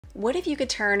What if you could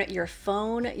turn your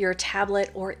phone, your tablet,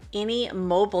 or any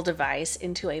mobile device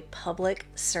into a public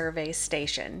survey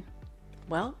station?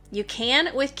 Well, you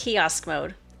can with Kiosk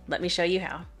Mode. Let me show you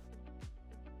how.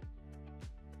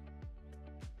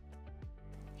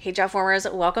 Hey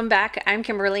Jotformers, welcome back. I'm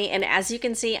Kimberly, and as you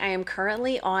can see, I am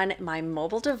currently on my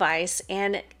mobile device,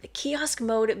 and Kiosk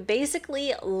Mode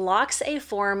basically locks a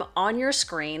form on your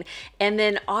screen and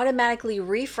then automatically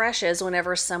refreshes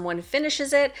whenever someone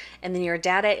finishes it, and then your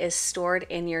data is stored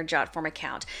in your Jotform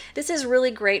account. This is really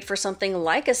great for something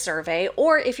like a survey,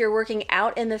 or if you're working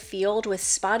out in the field with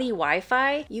spotty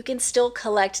Wi-Fi, you can still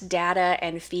collect data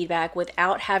and feedback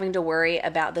without having to worry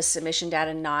about the submission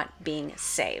data not being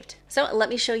saved. So let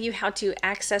me show you how to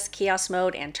access Kiosk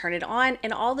Mode and turn it on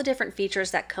and all the different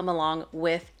features that come along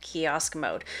with Kiosk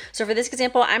Mode. So for this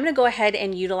example, I'm going to go ahead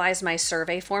and utilize my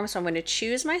survey form. So I'm going to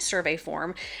choose my survey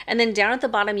form, and then down at the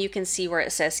bottom you can see where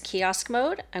it says Kiosk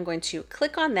Mode. I'm going to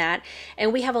click on that,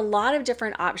 and we have a lot of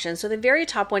different options. So the very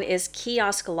top one is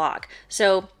Kiosk Lock.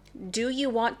 So do you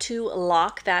want to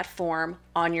lock that form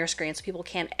on your screen so people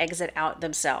can't exit out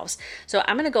themselves? So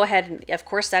I'm going to go ahead and, of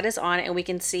course, that is on, and we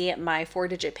can see my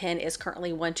 4-digit PIN is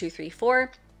currently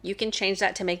 1234. You can change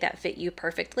that to make that fit you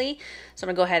perfectly. So I'm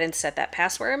going to go ahead and set that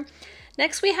password.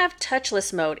 Next, we have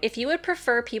Touchless Mode. If you would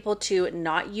prefer people to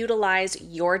not utilize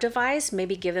your device,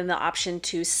 maybe give them the option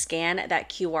to scan that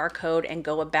QR code and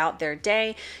go about their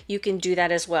day, you can do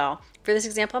that as well. For this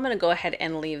example, I'm going to go ahead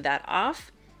and leave that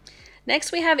off.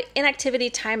 Next, we have Inactivity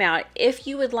Timeout. If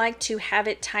you would like to have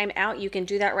it time out, you can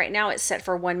do that right now. It's set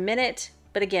for 1 minute,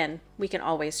 but again, we can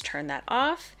always turn that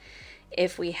off.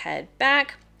 If we head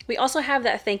back, we also have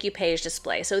that thank you page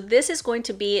display. So this is going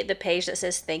to be the page that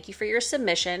says thank you for your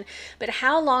submission, but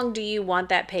how long do you want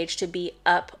that page to be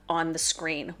up on the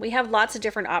screen? We have lots of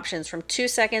different options from 2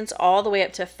 seconds all the way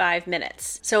up to 5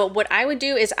 minutes. So what I would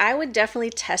do is I would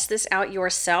definitely test this out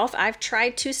yourself. I've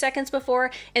tried 2 seconds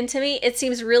before, and to me it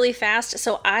seems really fast,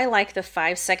 so I like the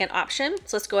 5-second option.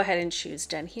 So let's go ahead and choose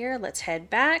done here. Let's head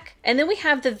back. And then we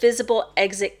have the visible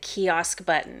exit kiosk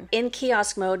button. In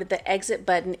Kiosk Mode, the exit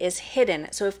button is hidden.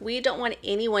 So if we don't want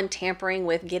anyone tampering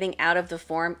with getting out of the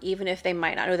form, even if they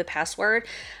might not know the password,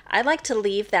 I like to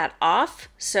leave that off.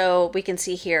 So we can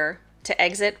see here, to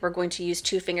exit, we're going to use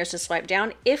 2 fingers to swipe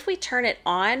down. If we turn it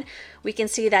on, we can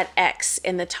see that X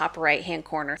in the top right-hand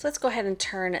corner. So let's go ahead and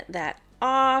turn that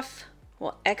off.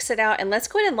 We'll exit out, and let's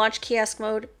go ahead and launch Kiosk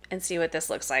Mode and see what this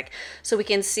looks like. So we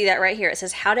can see that right here. It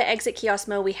says how to exit Kiosk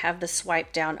Mode. We have the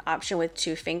swipe down option with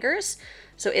 2 fingers.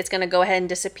 So it's going to go ahead and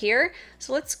disappear.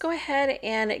 So let's go ahead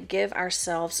and give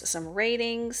ourselves some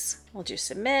ratings. We'll do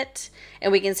submit,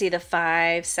 and we can see the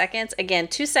 5 seconds. Again,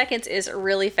 2 seconds is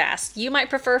really fast. You might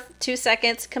prefer 2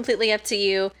 seconds, completely up to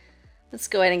you. Let's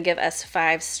go ahead and give us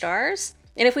 5 stars.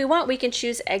 And if we want, we can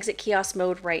choose exit Kiosk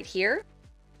Mode right here.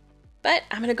 But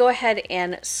I'm going to go ahead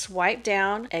and swipe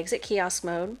down, exit Kiosk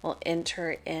Mode. We'll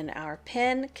enter in our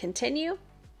PIN, continue,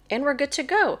 and we're good to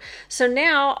go. So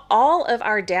now all of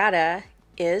our data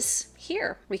is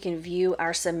here. We can view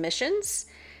our submissions,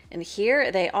 and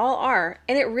here they all are.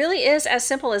 And it really is as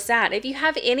simple as that. If you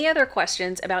have any other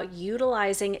questions about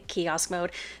utilizing Kiosk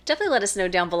Mode, definitely let us know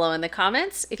down below in the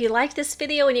comments. If you liked this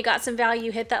video and you got some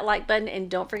value, hit that like button, and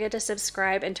don't forget to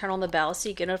subscribe and turn on the bell so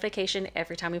you get notification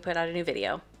every time we put out a new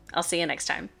video. I'll see you next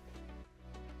time.